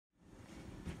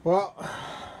Well,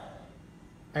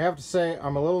 I have to say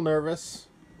I'm a little nervous.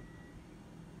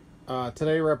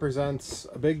 Today represents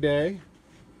a big day.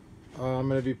 I'm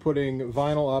going to be putting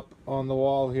vinyl up on the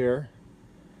wall here.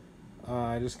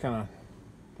 I just kind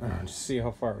of just see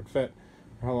how far it would fit,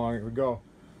 or how long it would go.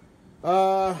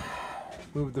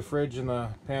 Moved the fridge and the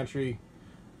pantry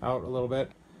out a little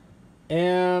bit.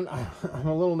 And I'm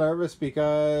a little nervous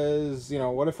because, you know,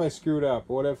 what if I screwed up?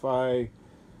 What if I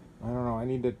don't know, I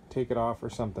need to take it off or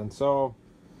something. So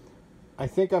I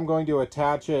think I'm going to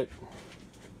attach it,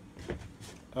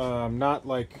 I'm not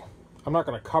going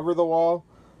to cover the wall.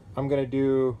 I'm going to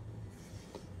do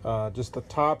just the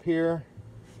top here,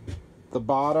 the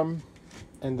bottom,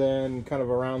 and then kind of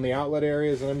around the outlet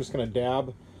areas, and I'm just going to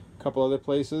dab a couple other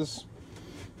places.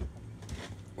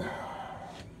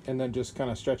 And then just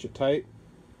kind of stretch it tight.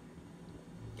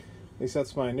 At least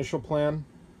that's my initial plan.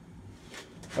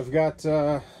 I've got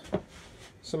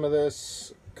some of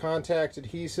this contact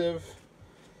adhesive.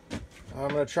 I'm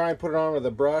going to try and put it on with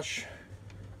a brush.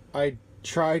 I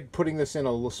tried putting this in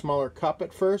a little smaller cup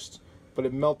at first, but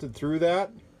it melted through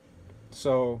that.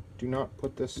 So do not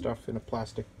put this stuff in a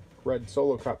plastic red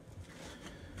Solo cup.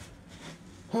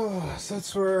 Oh,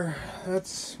 so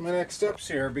that's my next steps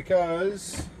here,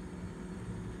 because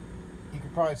you can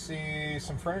probably see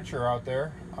some furniture out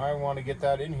there. I want to get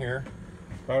that in here,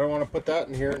 but I don't want to put that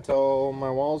in here until my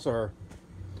walls are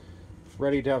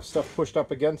ready to have stuff pushed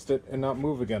up against it and not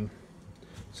move again.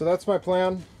 So that's my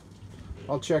plan.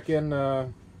 I'll check in, I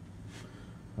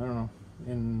don't know,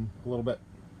 in a little bit.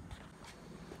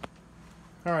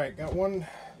 Alright, got one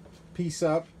piece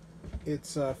up.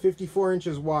 It's 54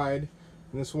 inches wide,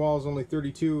 and this wall is only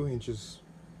 32 inches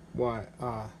wide,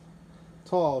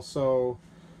 tall, so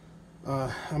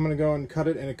I'm going to go and cut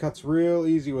it, and it cuts real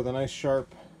easy with a nice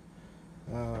sharp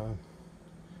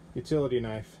utility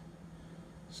knife.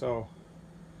 So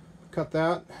cut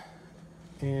that,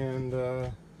 and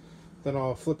then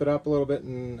I'll flip it up a little bit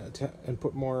and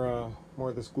put more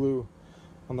of this glue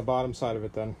on the bottom side of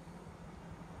it. Then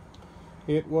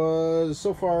it was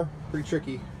so far pretty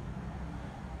tricky.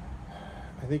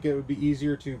 I think it would be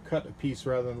easier to cut a piece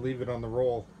rather than leave it on the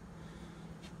roll.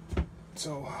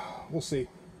 So we'll see.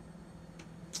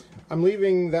 I'm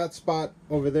leaving that spot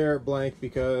over there blank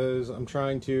because I'm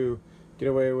trying to get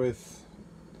away with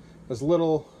as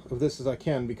little of this as I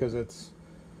can, because it's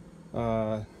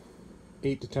 $8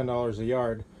 to $10 a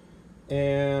yard,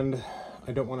 and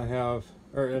I don't want to have,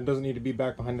 or it doesn't need to be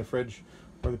back behind the fridge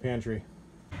or the pantry.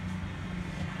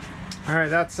 Alright,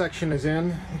 that section is in.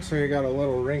 Looks like I got a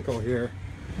little wrinkle here.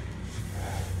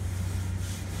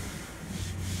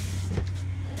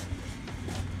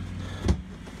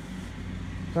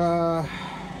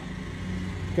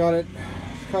 Got it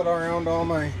cut around all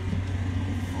my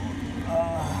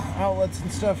outlets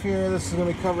and stuff here. This is going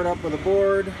to be covered up with a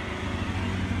board.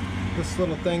 This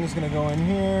little thing is going to go in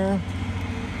here.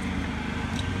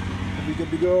 We'll be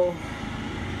good to go.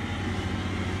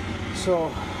 So,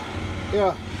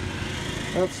 yeah,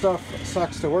 that stuff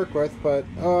sucks to work with, but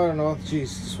I don't know.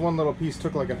 Geez, this one little piece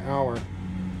took like an hour.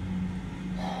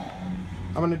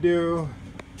 I'm going to do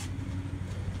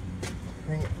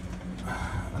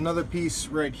another piece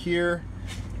right here,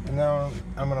 and then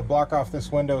I'm going to block off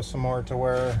this window some more to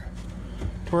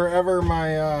wherever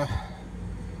my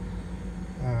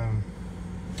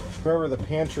wherever the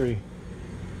pantry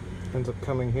ends up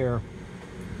coming here.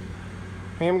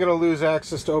 I am going to lose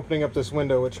access to opening up this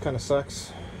window, which kind of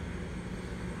sucks,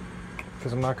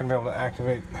 because I'm not going to be able to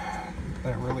activate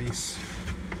that release.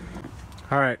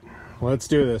 Alright, let's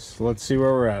do this. Let's see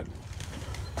where we're at.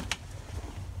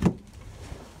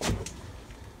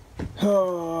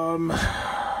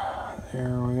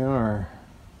 There we are.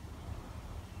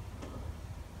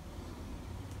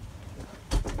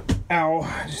 Ow,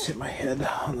 I just hit my head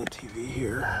on the TV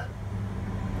here.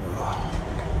 Ugh.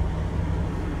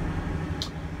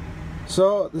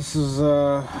 So this is, you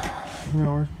know,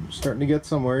 we're starting to get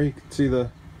somewhere. You can see the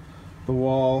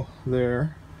wall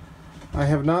there. I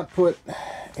have not put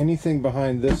anything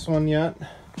behind this one yet,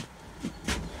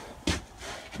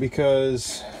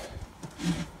 because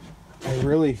I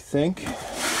really think,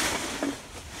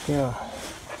 yeah,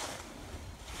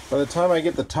 by the time I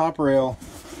get the top rail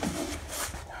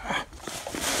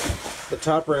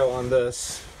on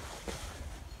this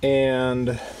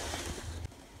and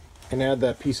add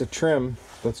that piece of trim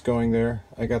that's going there,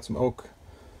 I got some oak.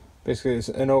 Basically,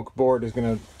 an oak board is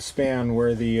going to span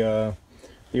where the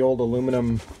old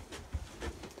aluminum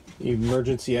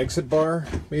emergency exit bar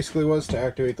basically was to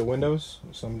activate the windows.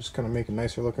 So I'm just kind of making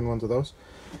nicer looking ones of those.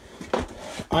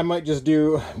 I might just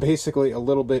do basically a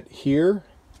little bit here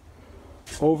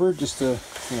over, just to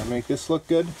make this look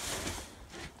good.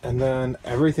 And then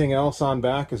everything else on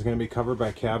back is going to be covered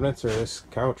by cabinets, or this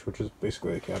couch, which is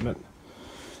basically a cabinet.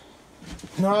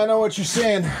 Now I know what you're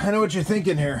saying. I know what you're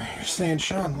thinking here. You're saying,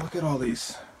 Sean, look at all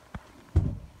these.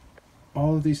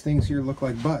 All of these things here look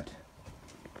like butt.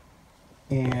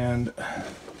 And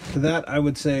to that I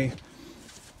would say,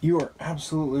 you are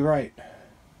absolutely right.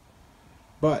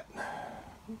 But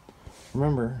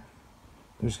remember,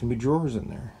 there's going to be drawers in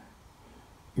there.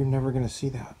 You're never going to see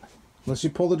that. Unless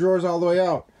you pull the drawers all the way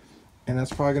out. And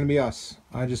that's probably going to be us.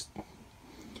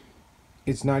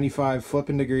 It's 95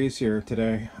 flipping degrees here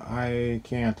today. I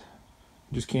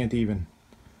just can't even.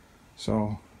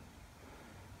 So,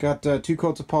 got 2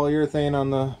 coats of polyurethane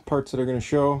on the parts that are going to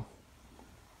show.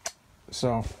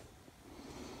 So,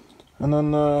 and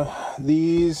then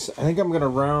these, I think I'm going to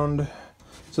round.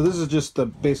 So this is just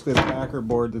basically the backer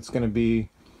board that's going to be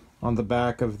on the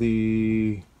back of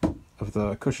the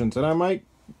cushions. And I might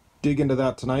dig into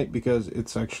that tonight because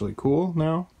it's actually cool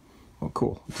now. Well,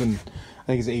 cool. I think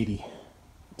it's 80.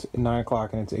 It's 9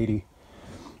 o'clock and it's 80.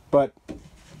 But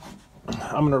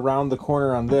I'm going to round the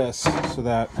corner on this so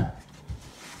that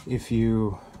if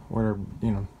you were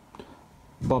to,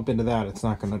 bump into that, it's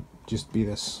not going to just be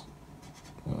this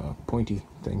pointy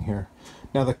thing here.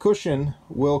 Now the cushion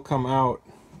will come out.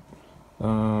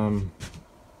 Well,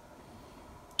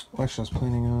 actually, I was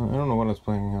planning on. I don't know what I was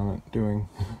planning on it doing.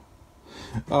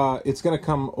 It's gonna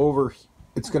come over.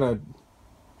 It's gonna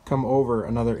come over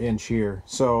another inch here.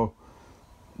 So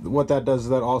what that does is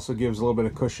that also gives a little bit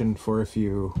of cushion for if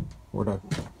you were to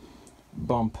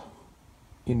bump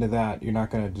into that, you're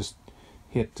not gonna just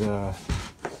hit.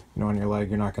 On your leg,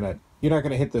 you're not gonna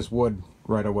hit this wood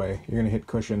right away. You're gonna hit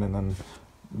cushion, and then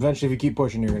eventually, if you keep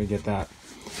pushing, you're gonna get that.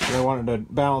 So I wanted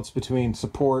to balance between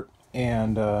support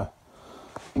and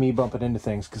me bumping into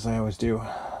things, because I always do.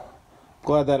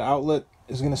 Glad that outlet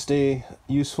is going to stay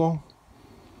useful.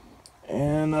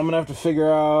 And I'm going to have to figure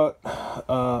out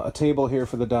a table here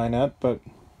for the dinette, but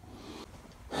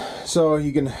so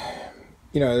you can,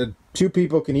 2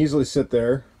 people can easily sit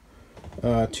there,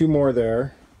 2 more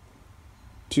there,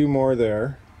 2 more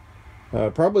there,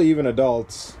 probably even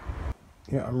adults.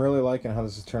 Yeah, I'm really liking how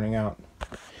this is turning out.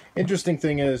 Interesting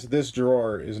thing is, this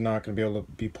drawer is not going to be able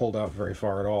to be pulled out very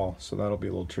far at all, so that'll be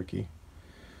a little tricky.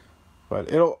 But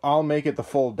I'll make it the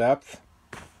full depth,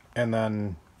 and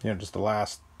then, just the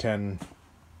last 10,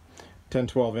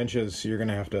 12 inches, you're going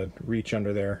to have to reach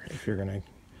under there if you're going to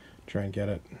try and get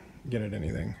it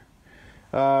anything.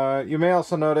 You may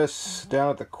also notice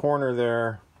down at the corner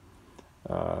there,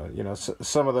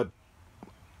 some of the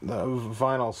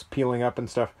vinyl's peeling up and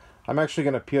stuff. I'm actually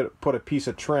going to put a piece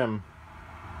of trim.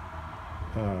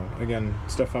 Again,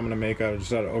 stuff I'm going to make out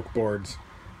of oak boards,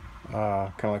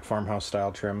 kind of like farmhouse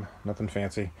style trim, nothing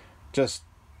fancy, just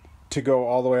to go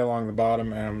all the way along the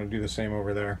bottom, and I'm going to do the same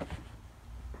over there,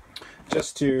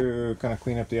 just to kind of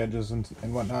clean up the edges and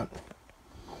whatnot.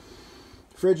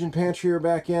 Fridge and pantry are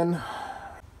back in.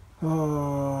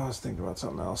 Oh, I was thinking about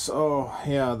something else. Oh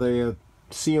yeah, the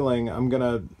ceiling,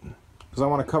 because I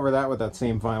want to cover that with that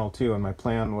same vinyl too, and my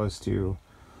plan was to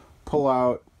pull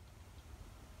out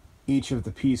each of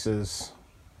the pieces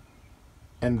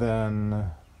and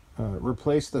then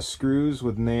replace the screws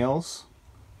with nails.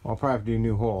 I'll probably have to do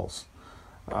new holes,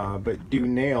 but do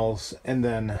nails and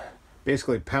then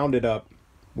basically pound it up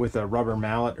with a rubber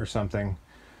mallet or something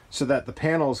so that the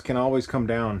panels can always come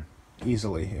down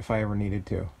easily if I ever needed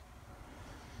to,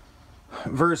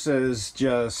 versus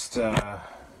just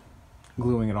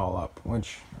gluing it all up,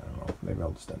 which I don't know, maybe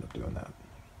I'll just end up doing that.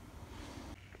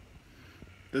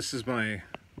 This is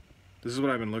what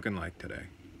I've been looking like today.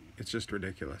 It's just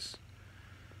ridiculous.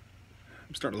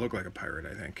 I'm starting to look like a pirate,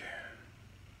 I think.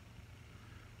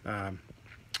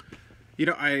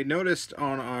 I noticed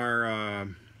on our,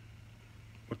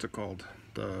 what's it called?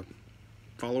 The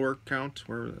follower count.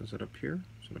 Where is it? Up here?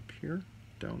 Is it up here?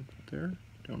 Down there?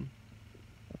 Down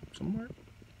somewhere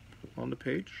on the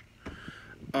page?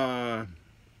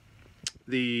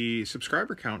 The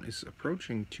subscriber count is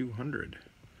approaching 200,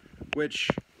 which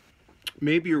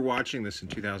maybe you're watching this in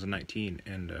 2019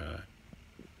 and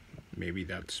maybe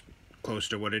that's close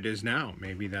to what it is now.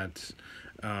 Maybe that's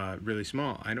really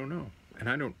small. I don't know,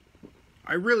 and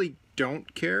I really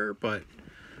don't care. But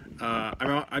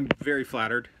I'm very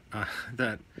flattered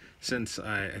that since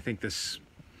I think this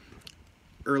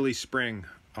early spring,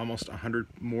 almost 100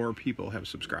 more people have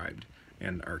subscribed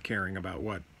and are caring about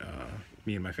what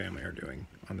me and my family are doing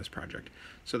on this project.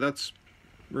 So that's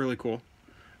really cool.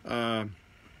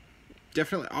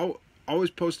 Definitely, I'll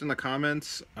always post in the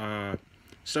comments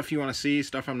stuff you want to see,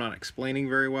 stuff I'm not explaining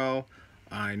very well.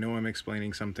 I know I'm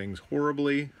explaining some things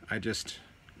horribly. I just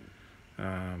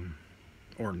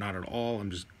or not at all.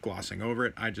 I'm just glossing over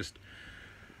it. I just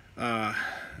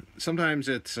sometimes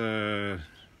it's a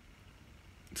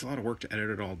lot of work to edit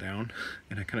it all down,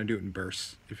 and I kind of do it in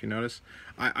bursts. If you notice,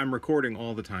 I'm recording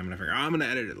all the time, and I figure I'm gonna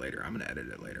edit it later. I'm gonna edit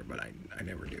it later, but I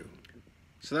never do.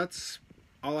 So that's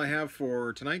all I have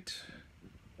for tonight.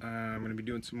 I'm going to be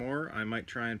doing some more. I might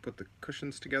try and put the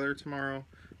cushions together tomorrow,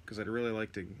 because I'd really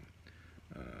like to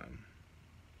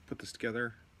put this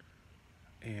together.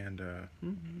 And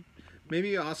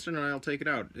maybe Austin and I will take it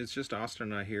out. It's just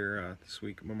Austin and I here this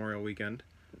week, Memorial Weekend.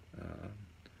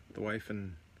 The wife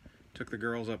took the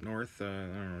girls up north. I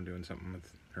don't know, doing something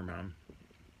with her mom.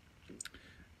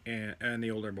 And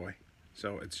the older boy.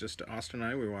 So it's just Austin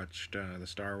and I. We watched the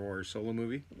Star Wars Solo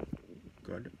movie.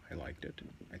 Good. I liked it.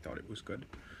 I thought it was good.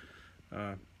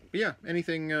 But yeah,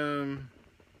 anything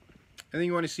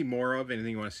you want to see more of,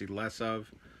 anything you want to see less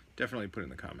of, definitely put it in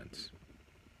the comments.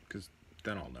 Because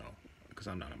then I'll know. Because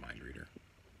I'm not a mind reader.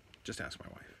 Just ask my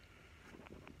wife.